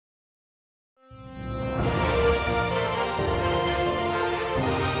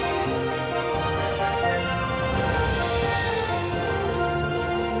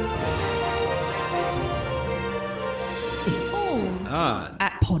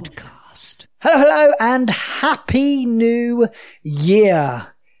podcast. Hello, and happy new year.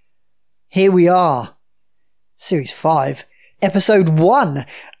 Here we are, series 5, episode 1,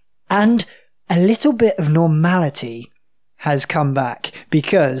 and a little bit of normality has come back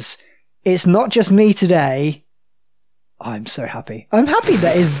because it's not just me today. I'm so happy. I'm happy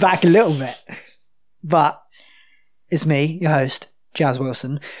that it's back a little bit, but it's me, your host, Jazz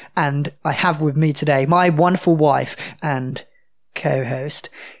Wilson, and I have with me today my wonderful wife and co-host,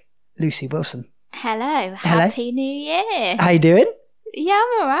 Lucy Wilson. Hello. Happy New Year. How you doing? Yeah,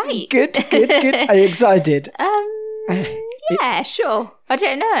 I'm alright. Good. Are you excited? Yeah, sure. I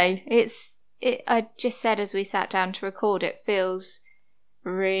don't know. I just said as we sat down to record, it feels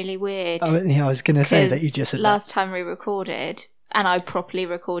really weird. Oh, yeah, I was going to say that you just said last time we recorded, and I properly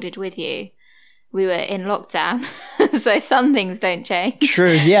recorded with you, we were in lockdown, so some things don't change.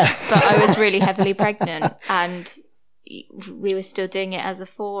 True, yeah. But I was really heavily pregnant, and we were still doing it as a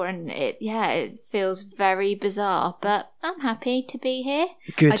 4, and it feels very bizarre, but I'm happy to be here.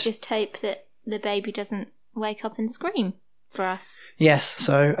 Good. I just hope that the baby doesn't wake up and scream for us. Yes,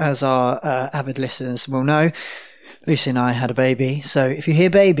 so as our avid listeners will know, Lucy and I had a baby, so if you hear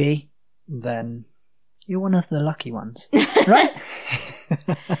baby, then you're one of the lucky ones, right?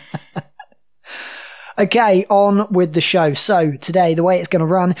 Okay, on with the show. So today, the way it's going to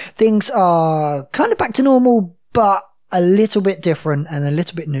run, things are kind of back to normal, but a little bit different and a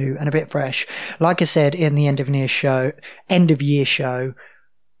little bit new and a bit fresh. Like I said in the end of year show,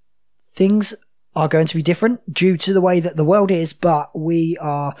 things are going to be different due to the way that the world is, but we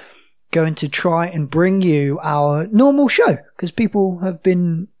are going to try and bring you our normal show because people have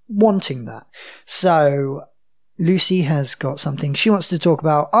been wanting that. So Lucy has got something she wants to talk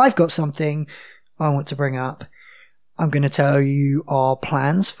about. I've got something I want to bring up. I'm going to tell you our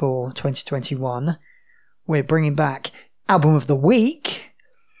plans for 2021. We're bringing back Album of the Week.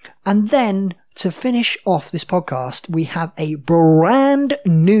 And then to finish off this podcast, we have a brand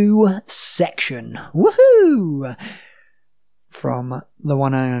new section. Woohoo! From the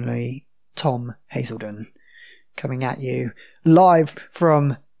one and only Tom Hazelden. Coming at you live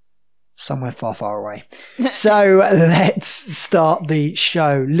from somewhere far, far away. So let's start the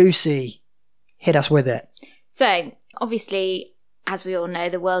show. Lucy, hit us with it. So, obviously, as we all know,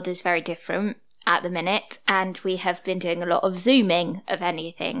 the world is very different at the minute, and we have been doing a lot of Zooming of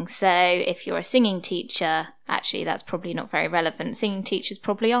anything. So, if you're a singing teacher, actually, that's probably not very relevant. Singing teachers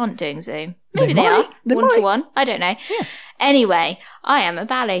probably aren't doing Zoom. Maybe they are. One-to-one. I don't know. Yeah. Anyway, I am a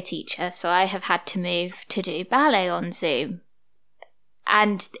ballet teacher, so I have had to move to do ballet on Zoom.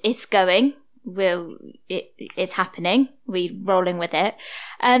 And it's going. It's happening. We're rolling with it.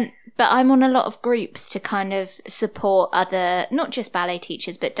 But I'm on a lot of groups to kind of support other, not just ballet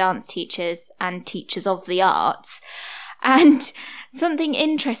teachers, but dance teachers and teachers of the arts. And something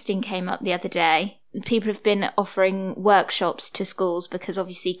interesting came up the other day. People have been offering workshops to schools because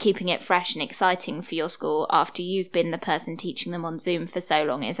obviously keeping it fresh and exciting for your school after you've been the person teaching them on Zoom for so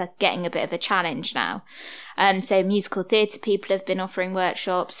long is getting a bit of a challenge now. So musical theatre people have been offering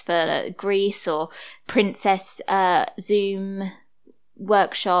workshops for Greece or Princess Zoom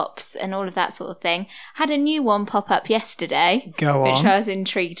workshops and all of that sort of thing. Had a new one pop up yesterday, which I was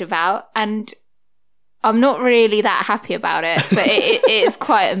intrigued about, and I'm not really that happy about it, but it is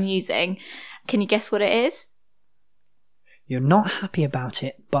quite amusing. Can you guess what it is? You're not happy about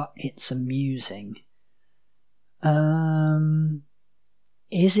it, but it's amusing.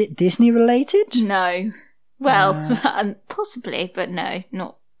 Is it Disney related? No. Well, possibly, but no,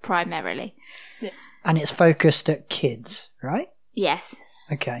 not primarily. And it's focused at kids, right? Yes.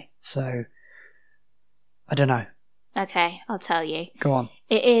 Okay, so I don't know. Okay, I'll tell you. Go on.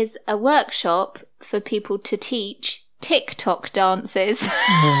 It is a workshop for people to teach TikTok dances.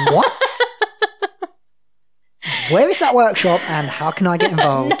 What? Where is that workshop and how can I get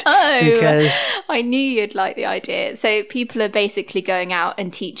involved? No, because I knew you'd like the idea. So people are basically going out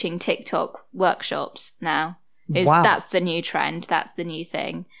and teaching TikTok workshops now. Wow. That's the new trend. That's the new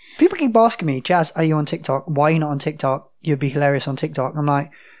thing. People keep asking me, Jazz, are you on TikTok? Why are you not on TikTok? You'd be hilarious on TikTok. And I'm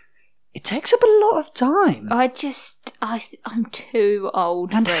like, it takes up a lot of time. I'm too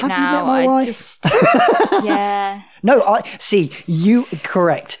old and for it have now. You met my wife? Yeah. No,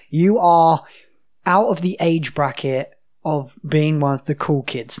 correct. You are out of the age bracket of being one of the cool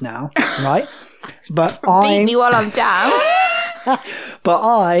kids now, right? But beat me while I'm down. But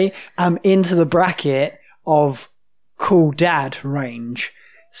I am into the bracket of cool dad range.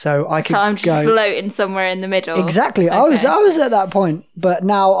 So I'm just floating somewhere in the middle. Exactly. Okay. I was at that point, but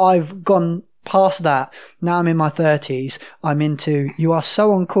now I've gone past that. Now I'm in my 30s. I'm into, you are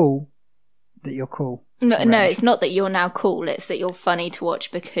so uncool that you're cool. No, range. it's not that you're now cool. It's that you're funny to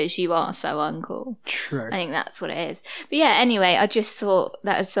watch because you are so uncool. True. I think that's what it is. But yeah, anyway, I just thought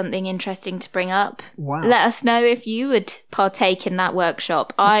that was something interesting to bring up. Wow. Let us know if you would partake in that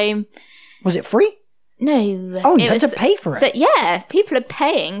workshop. Was it free? No. Oh, you had to pay for it? Yeah, people are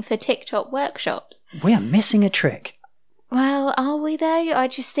paying for TikTok workshops. We are missing a trick. Well, are we though? I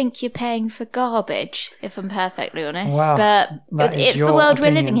just think you're paying for garbage, if I'm perfectly honest. Wow, but it's the world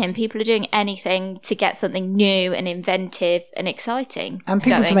we're living opinion. in. People are doing anything to get something new and inventive and exciting. And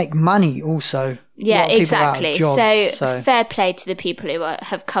people to going. make money also. Yeah, A lot of people are out of exactly. jobs, So fair play to the people who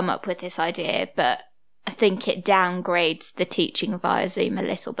have come up with this idea, but I think it downgrades the teaching via Zoom a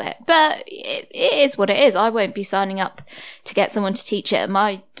little bit. But it is what it is. I won't be signing up to get someone to teach it at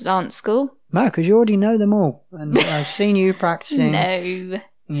my dance school. No, because you already know them all. And I've seen you practicing. No.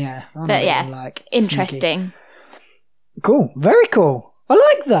 Yeah. I know But yeah, what you're like. interesting. Sneaky. Cool. Very cool. I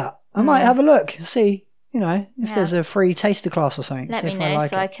like that. I might have a look. See, if there's a free taster class or something. Let see me if know I like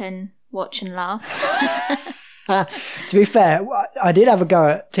so it. I can watch and laugh. To be fair, I did have a go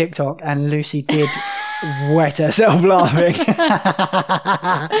at TikTok and Lucy did wet herself laughing.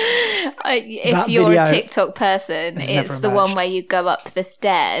 If you're video a TikTok person, has never it's the one emerged. where you go up the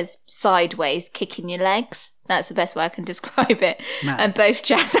stairs sideways, kicking your legs. That's the best way I can describe it. Man. And both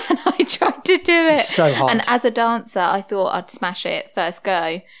Jazz and I tried to do it. It's so hard. And as a dancer, I thought I'd smash it first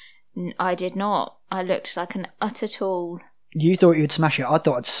go. I did not. I looked like an utter tool. You thought you'd smash it. I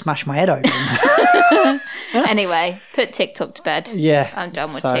thought I'd smash my head open. Anyway, put TikTok to bed. Yeah. I'm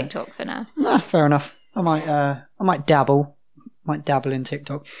done with so- TikTok for now. Fair enough. I might dabble. Might dabble in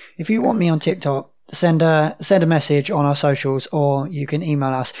TikTok. If you want me on TikTok, send a message on our socials, or you can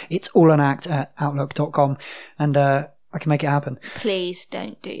email us. It's allanact@outlook.com, and I can make it happen. Please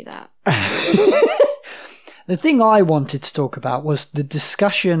don't do that. The thing I wanted to talk about was the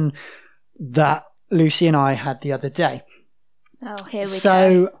discussion that Lucy and I had the other day. Oh, here we go.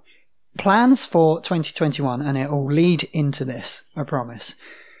 So, plans for 2021, and it will lead into this, I promise.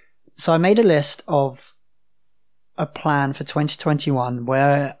 So I made a list of a plan for 2021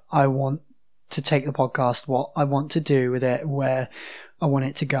 where I want to take the podcast, what I want to do with it, where I want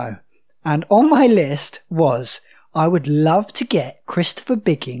it to go. And on my list was, I would love to get Christopher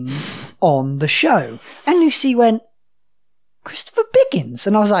Biggins on the show. And Lucy went, Christopher Biggins?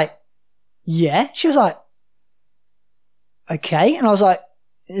 And I was like, yeah. She was like, okay. And I was like,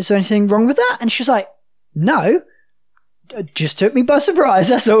 is there anything wrong with that? And she was like, no. It just took me by surprise,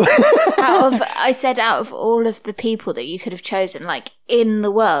 that's all. I said out of all of the people that you could have chosen, like, in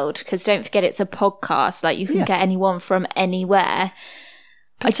the world, because don't forget it's a podcast, like, you can get anyone from anywhere.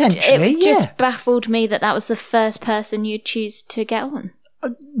 Potentially, It just baffled me that was the first person you'd choose to get on.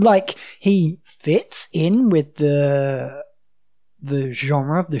 Like, he fits in with the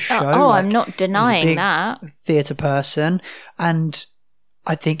genre of the show. I'm not denying that. Theatre person, and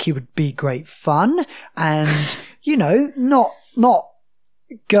I think he would be great fun, and not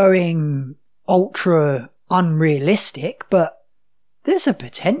going ultra unrealistic, but there's a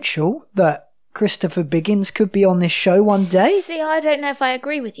potential that Christopher Biggins could be on this show one day. See, I don't know if I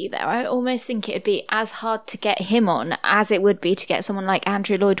agree with you there. I almost think it would be as hard to get him on as it would be to get someone like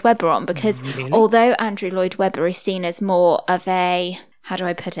Andrew Lloyd Webber on, because although Andrew Lloyd Webber is seen as more of a, how do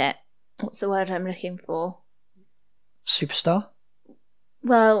I put it? What's the word I'm looking for? Superstar?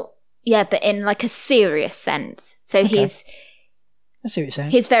 Well, yeah, but in like a serious sense. So Okay. I see what you're saying.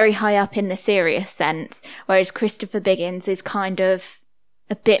 he's very high up in the serious sense, whereas Christopher Biggins is kind of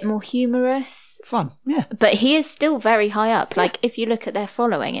a bit more humorous. Fun, yeah. But he is still very high up. Like, if you look at their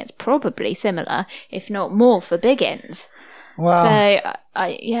following, it's probably similar, if not more, for Biggins. Well, So,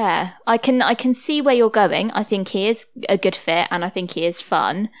 I can see where you're going. I think he is a good fit, and I think he is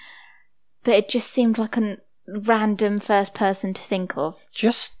fun. But it just seemed like a random first person to think of.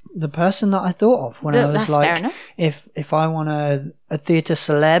 just the person that I thought of when I was That's like, fair enough. if I want a theatre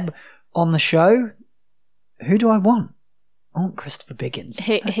celeb on the show, who do I want? I want Christopher Biggins.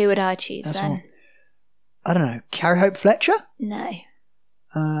 Who would I choose That's then? all. I don't know. Carrie Hope Fletcher? No.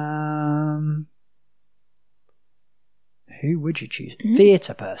 Who would you choose?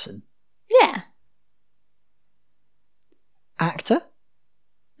 Theatre person? Yeah. Actor?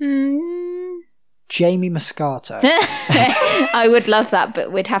 Mm. Jamie Moscato. I would love that,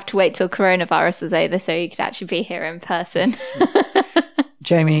 but we'd have to wait till coronavirus is over so you could actually be here in person.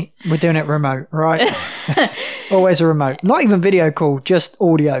 Jamie, we're doing it remote, right? Always a remote. Not even video call, just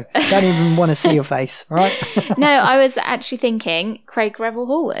audio. Don't even want to see your face, right? No, I was actually thinking Craig Revel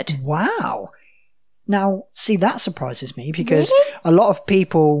Horwood. Wow. Now, see, that surprises me because Really? a lot of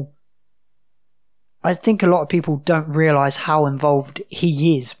people I think a lot of people don't realise how involved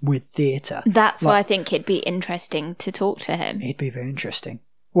he is with theatre. That's why I think it'd be interesting to talk to him. It'd be very interesting.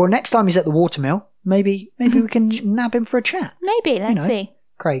 Well, next time he's at the watermill, maybe we can nab him for a chat. Maybe, let's see.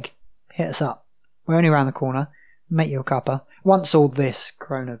 Craig, hit us up. We're only around the corner. Make you a cuppa. Once all this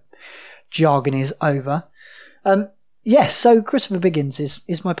corona jargon is over. So Christopher Biggins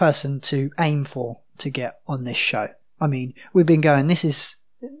is my person to aim for to get on this show. I mean, we've been going, this is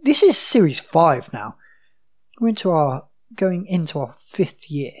series 5 now. We're going into our 5th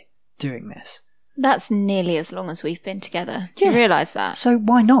year doing this. That's nearly as long as we've been together. Do you realise that? So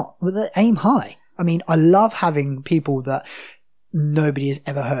why not? Well, aim high. I mean, I love having people that nobody has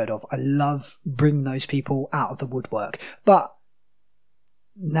ever heard of. I love bringing those people out of the woodwork. But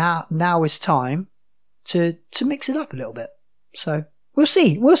now is time to mix it up a little bit. So we'll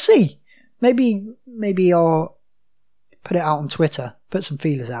see. Maybe I'll put it out on Twitter, put some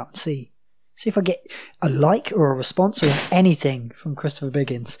feelers out and see if I get a like or a response or anything from Christopher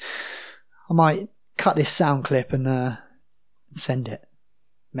Biggins. I might cut this sound clip and send it.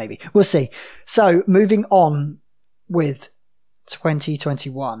 Maybe. We'll see. So moving on with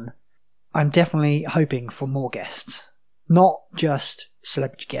 2021, I'm definitely hoping for more guests. Not just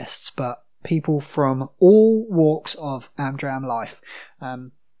celebrity guests, but people from all walks of Amdram life.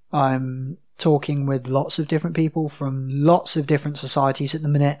 I'm talking with lots of different people from lots of different societies at the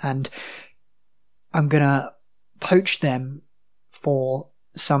minute, and I'm going to poach them for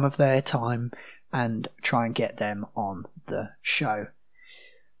some of their time and try and get them on the show.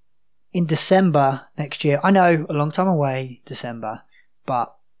 In December next year, I know, a long time away, December,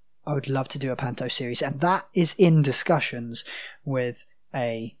 but I would love to do a Panto series, and that is in discussions with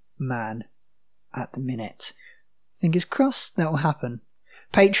a man at the minute. Fingers crossed that will happen.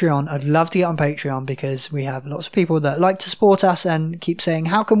 Patreon, I'd love to get on Patreon because we have lots of people that like to support us and keep saying,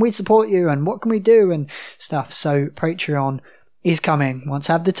 how can we support you and what can we do and stuff. So Patreon is coming. Once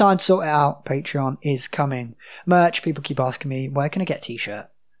I have the time to sort it out, Patreon is coming. Merch, people keep asking me, where can I get a t-shirt?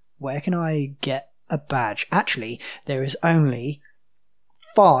 Where can I get a badge? Actually, there is only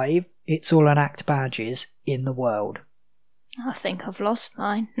 5 It's All an Act badges in the world. I think I've lost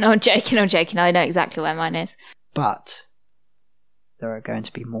mine. No, I'm joking. I know exactly where mine is. But there are going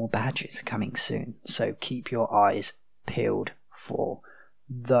to be more badges coming soon, so keep your eyes peeled for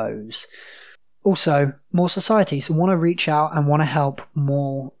those. Also, more societies. I want to reach out and want to help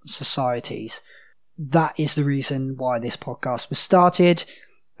more societies. That is the reason why this podcast was started,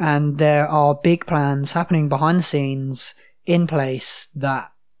 and there are big plans happening behind the scenes in place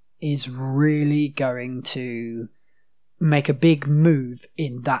that is really going to make a big move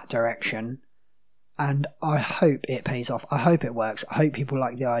in that direction. And I hope it pays off. I hope it works. I hope people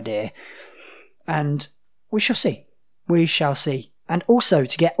like the idea. And we shall see. We shall see. And also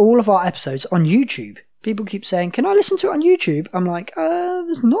to get all of our episodes on YouTube. People keep saying, can I listen to it on YouTube? I'm like,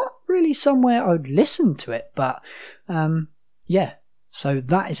 there's not really somewhere I would listen to it. But yeah. So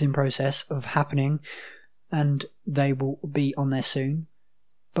that is in process of happening. And they will be on there soon.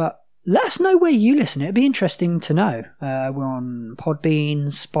 But let us know where you listen. It'd be interesting to know. We're on Podbean,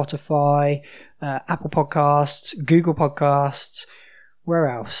 Spotify, Apple Podcasts, Google Podcasts. Where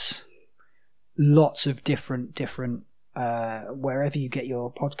else? Lots of different wherever you get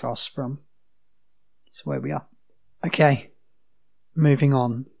your podcasts from. That's where we are. Okay, moving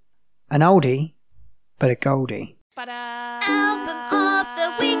on. An oldie, but a goldie. Album of the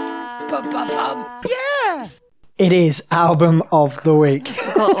week. Yeah! It is Album of the Week. I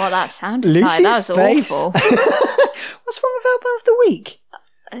forgot what that sounded Lucy's like. That was face. awful. What's wrong with Album of the Week?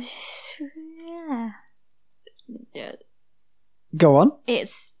 Yeah. Go on.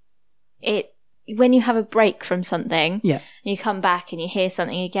 When you have a break from something, Yeah. and you come back and you hear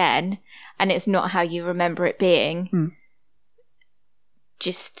something again, and it's not how you remember it being.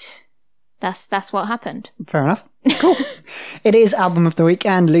 Just that's what happened. Fair enough. Cool. It is Album of the Week,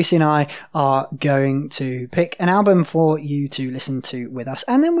 and Lucy and I are going to pick an album for you to listen to with us,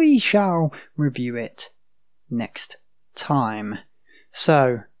 and then we shall review it next time.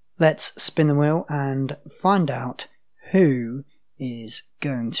 So let's spin the wheel and find out who is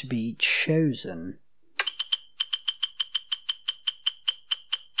going to be chosen.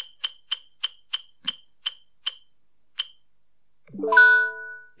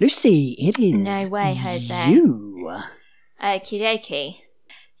 Lucy, it is No way, Jose. you. Okie dokie.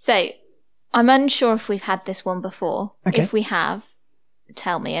 So, I'm unsure if we've had this one before. Okay. If we have,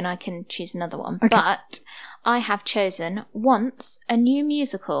 tell me and I can choose another one. Okay. But I have chosen Once, a new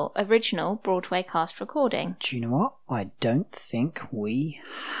musical, original Broadway cast recording. Do you know what? I don't think we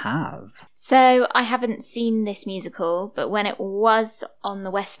have. So I haven't seen this musical, but when it was on the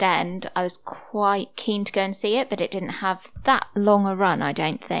West End, I was quite keen to go and see it, but it didn't have that long a run, I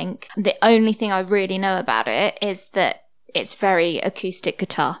don't think. The only thing I really know about it is that it's very acoustic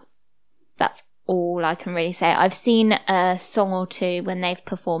guitar. That's all I can really say. I've seen a song or two when they've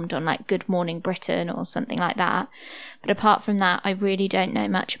performed on like Good Morning Britain or something like that. But apart from that, I really don't know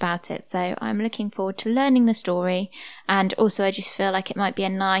much about it. So I'm looking forward to learning the story. And also I just feel like it might be a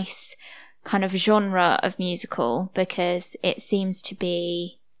nice kind of genre of musical because it seems to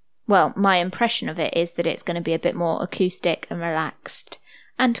be, well, my impression of it is that it's going to be a bit more acoustic and relaxed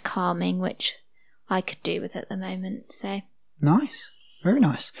and calming, which I could do with at the moment. So nice. Very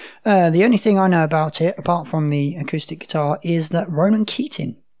nice. The only thing I know about it, apart from the acoustic guitar, is that Ronan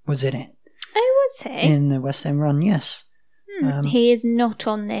Keating was in it. Oh, was he? In the West End run, yes. He is not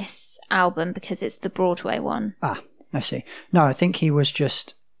on this album because it's the Broadway one. Ah, I see. No, I think he was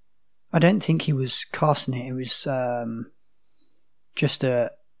just... I don't think he was casting it. It was just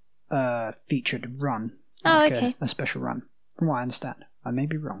a featured run. Like okay. A special run, from what I understand. I may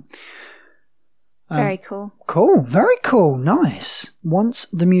be wrong. Very cool. Cool, very cool, nice. Once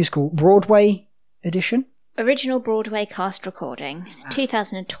the musical Broadway edition? Original Broadway cast recording,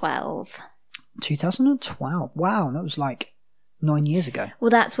 2012. 2012, wow, that was like 9 years ago. Well,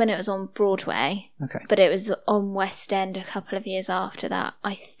 that's when it was on Broadway. Okay. But it was on West End a couple of years after that,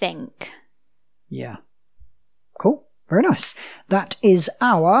 I think. Yeah. Cool, very nice. That is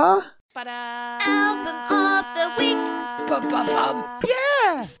our... Album of the week. Bum.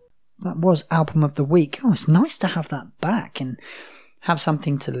 Yeah! That was Album of the Week. Oh, it's nice to have that back and have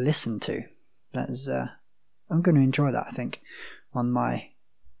something to listen to. That is, I'm going to enjoy that, I think, on my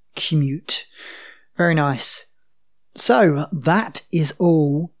commute. Very nice. So, that is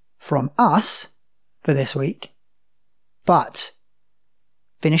all from us for this week. But,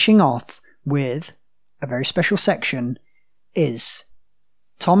 finishing off with a very special section is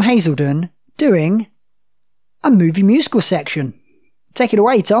Tom Hazelden doing a movie musical section. Take it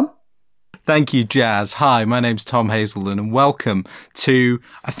away, Tom. Thank you, Jazz. Hi, my name's Tom Hazelden and welcome to,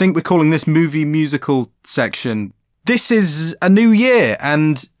 I think we're calling this movie musical section. This is a new year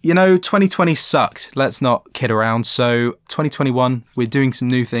and, 2020 sucked. Let's not kid around. So 2021, we're doing some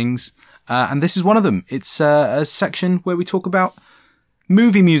new things and this is one of them. It's a section where we talk about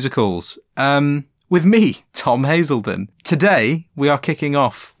movie musicals with me, Tom Hazelden. Today, we are kicking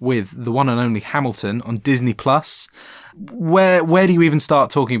off with the one and only Hamilton on Disney+. Where do you even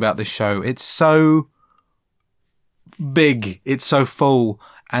start talking about this show? It's so big, it's so full,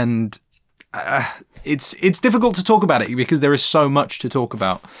 and it's difficult to talk about it because there is so much to talk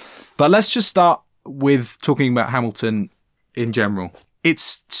about. But let's just start with talking about Hamilton in general.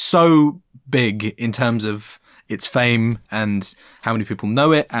 It's so big in terms of its fame and how many people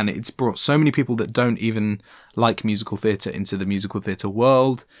know it, and it's brought so many people that don't even like musical theatre into the musical theatre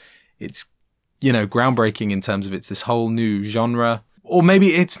world. It's groundbreaking in terms of it's this whole new genre, or maybe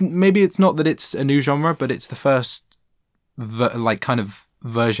it's not that it's a new genre, but it's the first kind of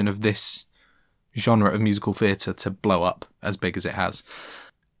version of this genre of musical theatre to blow up as big as it has.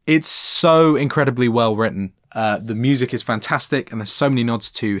 It's so incredibly well written. The music is fantastic, and there's so many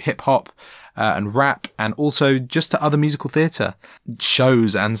nods to hip hop and rap, and also just to other musical theatre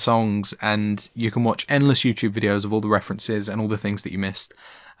shows and songs. And you can watch endless YouTube videos of all the references and all the things that you missed.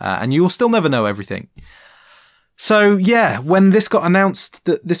 And you will still never know everything. So yeah, when this got announced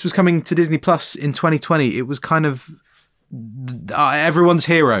that this was coming to Disney Plus in 2020, it was kind of everyone's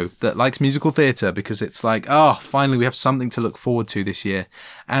hero that likes musical theatre, because it's like, oh, finally we have something to look forward to this year.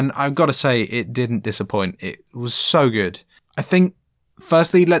 And I've got to say, it didn't disappoint. It was so good. I think,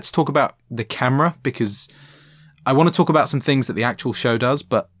 firstly, let's talk about the camera, because I want to talk about some things that the actual show does,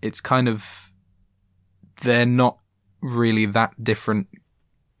 but it's kind of, they're not really that different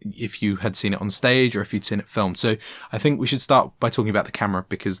if you had seen it on stage or if you'd seen it filmed. So I think we should start by talking about the camera,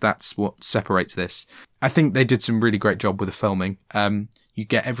 because that's what separates this. I think they did some really great job with the filming. You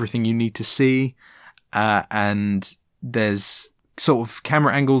get everything you need to see, and there's sort of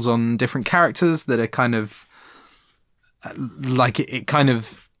camera angles on different characters that are kind of like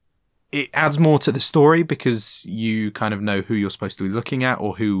it adds more to the story, because you kind of know who you're supposed to be looking at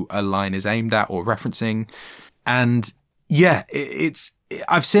or who a line is aimed at or referencing. And yeah,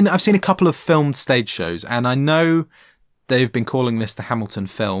 I've seen a couple of filmed stage shows, and I know they've been calling this the Hamilton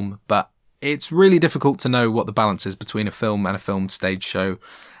film, but it's really difficult to know what the balance is between a film and a filmed stage show.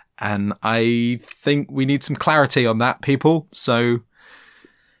 And I think we need some clarity on that, people. So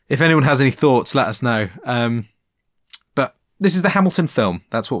If anyone has any thoughts, let us know. But this is the Hamilton film.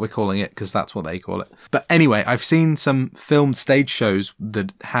 That's what we're calling it, because that's what they call it. But anyway, I've seen some filmed stage shows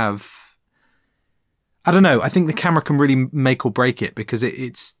that have... I don't know. I think the camera can really make or break it, because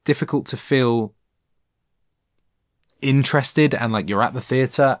it's difficult to feel interested and like you're at the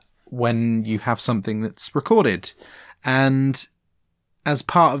theatre when you have something that's recorded. And as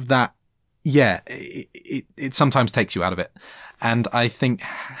part of that, yeah, it sometimes takes you out of it. And I think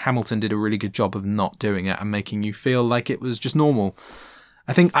Hamilton did a really good job of not doing it and making you feel like it was just normal.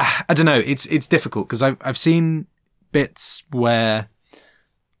 I think, I don't know, it's difficult, because I've seen bits where,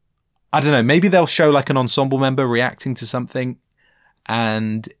 I don't know, maybe they'll show like an ensemble member reacting to something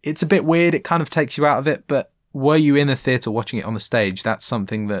and it's a bit weird. It kind of takes you out of it. But were you in the theatre watching it on the stage, that's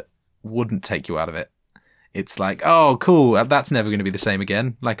something that wouldn't take you out of it. It's like, oh, cool, that's never going to be the same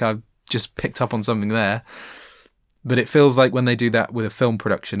again. Like, I've just picked up on something there. But it feels like when they do that with a film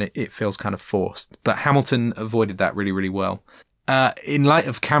production, it feels kind of forced. But Hamilton avoided that really, really well. In light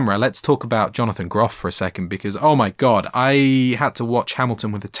of camera, let's talk about Jonathan Groff for a second, because, oh my God, I had to watch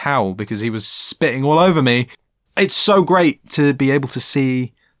Hamilton with a towel because he was spitting all over me. It's so great to be able to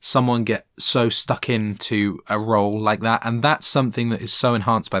see someone get so stuck into a role like that. And that's something that is so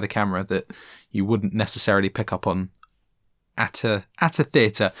enhanced by the camera that you wouldn't necessarily pick up on at a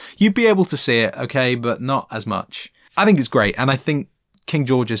theatre. You'd be able to see it, okay, but not as much. I think it's great. And I think King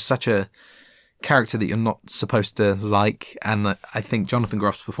George is such a character that you're not supposed to like. And I think Jonathan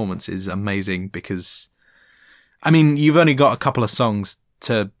Groff's performance is amazing because, I mean, you've only got a couple of songs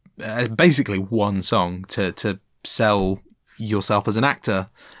to, basically one song to sell yourself as an actor.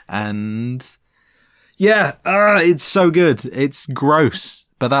 And yeah, it's so good. It's gross,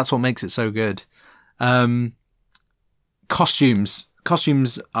 but that's what makes it so good. Costumes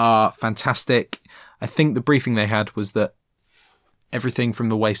are fantastic. I think the briefing they had was that everything from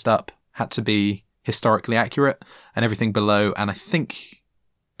the waist up had to be historically accurate, and everything below, and I think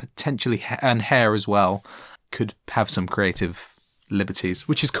potentially and hair as well, could have some creative liberties,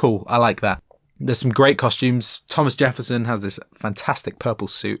 which is cool. I like that. There's some great costumes. Thomas Jefferson has this fantastic purple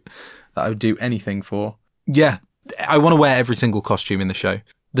suit that I would do anything for. Yeah, I want to wear every single costume in the show.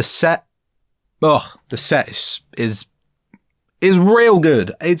 The set is real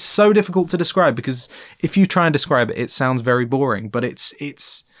good. It's so difficult to describe because if you try and describe it, it sounds very boring, but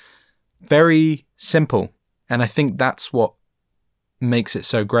it's very simple. And I think that's what makes it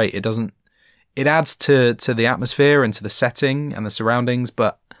so great. It adds to the atmosphere and to the setting and the surroundings,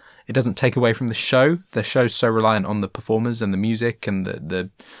 but it doesn't take away from the show. The show's so reliant on the performers and the music and the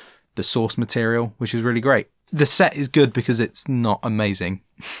source material, which is really great. The set is good because it's not amazing.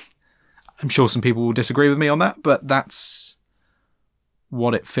 I'm sure some people will disagree with me on that, but that's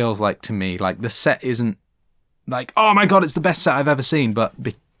what it feels like to me. Like, the set isn't like, oh my God, it's the best set I've ever seen, but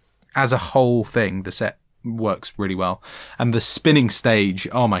as a whole thing, the set works really well. And the spinning stage,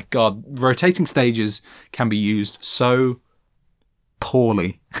 oh my God, rotating stages can be used so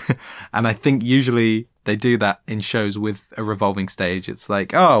poorly. And I think usually they do that in shows with a revolving stage. It's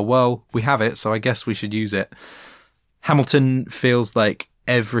like, oh, well, we have it, so I guess we should use it. Hamilton feels like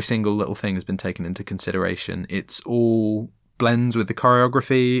every single little thing has been taken into consideration. It's all blends with the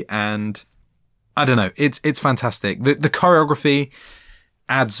choreography, and I don't know, it's fantastic. The choreography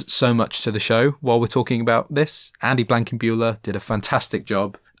adds so much to the show. While we're talking about this, Andy Blankenbuehler did a fantastic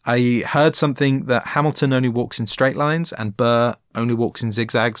job. I heard something that Hamilton only walks in straight lines and Burr only walks in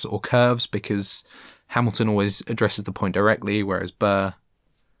zigzags or curves because Hamilton always addresses the point directly, whereas Burr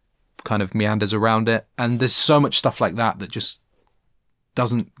kind of meanders around it. And there's so much stuff like that that just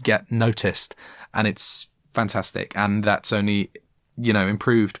doesn't get noticed, and it's fantastic. And that's only,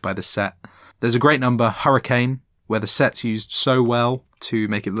 improved by the set. There's a great number, Hurricane, where the set's used so well to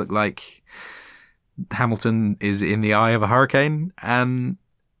make it look like Hamilton is in the eye of a hurricane, and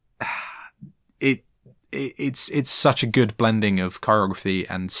it's such a good blending of choreography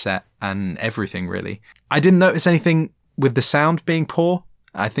and set and everything, really. I didn't notice anything with the sound being poor.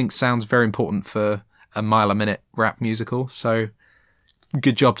 I think sound's very important for a mile-a-minute rap musical, so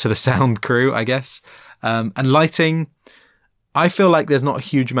good job to the sound crew, I guess. And lighting, I feel like there's not a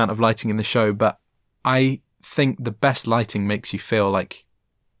huge amount of lighting in the show, but I think the best lighting makes you feel like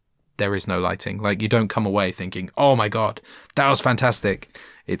there is no lighting. Like, you don't come away thinking, oh my God, that was fantastic.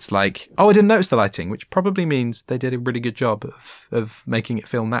 It's like, oh, I didn't notice the lighting, which probably means they did a really good job of making it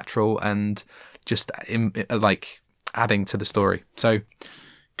feel natural and just like adding to the story. So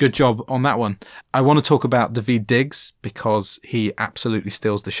good job on that one. I want to talk about Daveed Diggs because he absolutely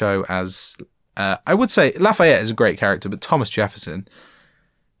steals the show as, I would say Lafayette is a great character, but Thomas Jefferson,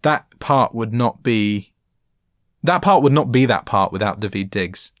 that part would not be that part would not be that part without Daveed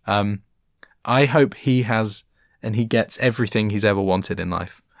Diggs. I hope he has and he gets everything he's ever wanted in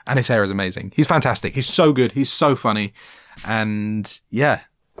life. And his hair is amazing. He's fantastic. He's so good. He's so funny. And yeah,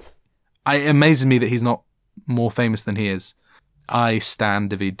 it amazes me that he's not more famous than he is. I stan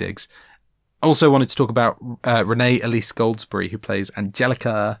Daveed Diggs. Also wanted to talk about Renee Elise Goldsberry, who plays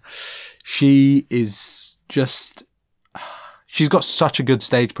Angelica. She is just... She's got such a good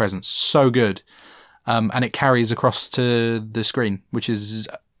stage presence. So good. And it carries across to the screen, which is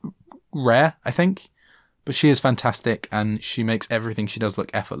rare, I think. But she is fantastic, and she makes everything she does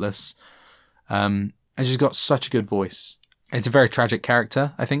look effortless. And she's got such a good voice. It's a very tragic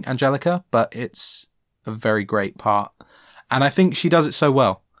character, I think, Angelica, but it's a very great part. And I think she does it so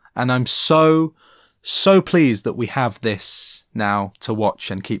well. And I'm so pleased that we have this now to watch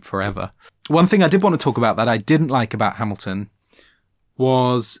and keep forever. One thing I did want to talk about that I didn't like about Hamilton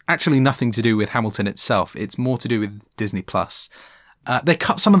was actually nothing to do with Hamilton itself. It's more to do with Disney+. They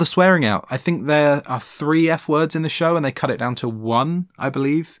cut some of the swearing out. I think there are 3 F words in the show and they cut it down to 1, I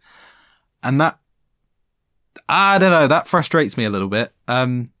believe. And that, I don't know, that frustrates me a little bit.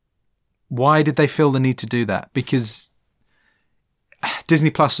 Why did they feel the need to do that? Because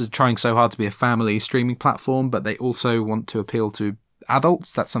Disney Plus is trying so hard to be a family streaming platform, but they also want to appeal to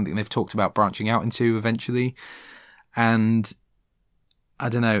adults. That's something they've talked about branching out into eventually. And I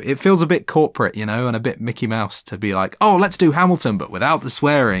don't know, it feels a bit corporate, you know, and a bit Mickey Mouse to be like, oh, let's do Hamilton, but without the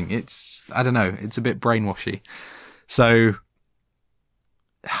swearing. It's, I don't know, it's a bit brainwashy. So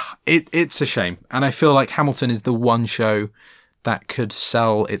it's a shame. And I feel like Hamilton is the one show that could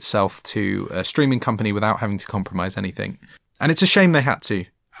sell itself to a streaming company without having to compromise anything. And it's a shame they had to.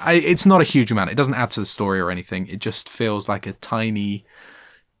 It's not a huge amount. It doesn't add to the story or anything. It just feels like a tiny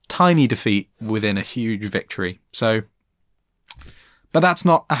defeat within a huge victory. So, but that's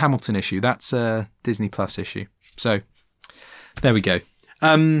not a Hamilton issue. That's a Disney Plus issue. So there we go.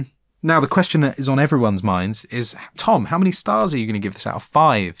 Now the question that is on everyone's minds is, Tom, how many stars are you going to give this out of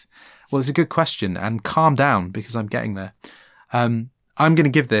 5? Well, it's a good question, and calm down because I'm getting there. I'm going to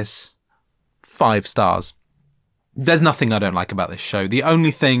give this 5 stars. There's nothing I don't like about this show. The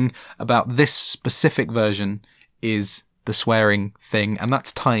only thing about this specific version is the swearing thing, and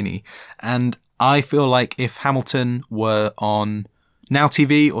that's tiny. And I feel like if Hamilton were on Now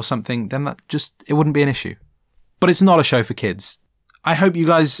TV or something, then it wouldn't be an issue. But it's not a show for kids. I hope you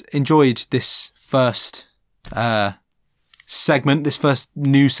guys enjoyed this first segment, this first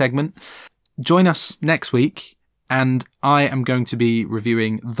new segment. Join us next week, and I am going to be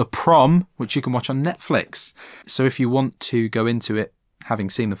reviewing The Prom, which you can watch on Netflix. So if you want to go into it having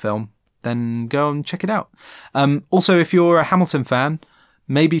seen the film, then go and check it out. Also, if you're a Hamilton fan,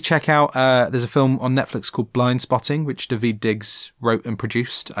 maybe check out, there's a film on Netflix called Blind Spotting, which Daveed Diggs wrote and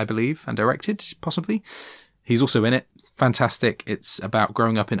produced, I believe, and directed, possibly. He's also in it. It's fantastic. It's about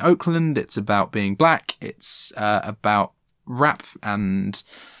growing up in Oakland. It's about being black. It's about rap and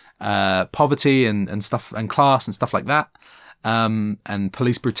poverty and stuff, and class and stuff like that, and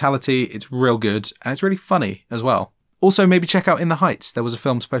police brutality. It's real good, and it's really funny as well. Also, maybe check out In the Heights. There was a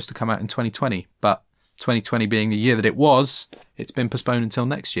film supposed to come out in 2020, but 2020 being the year that it was, it's been postponed until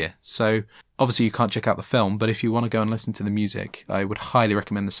next year. So obviously you can't check out the film, but if you want to go and listen to the music, I would highly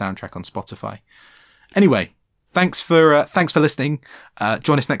recommend the soundtrack on Spotify. Anyway, thanks for listening.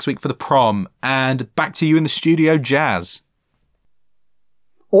 Join us next week for The Prom, and back to you in the studio, Jazz.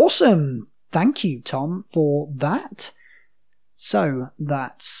 Awesome. Thank you, Tom, for that. So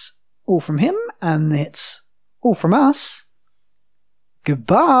that's all from him, and it's all from us.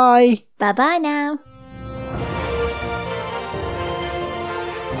 Goodbye. Bye-bye now.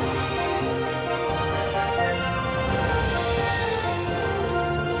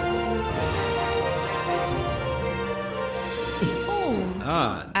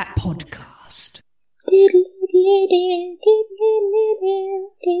 At podcast.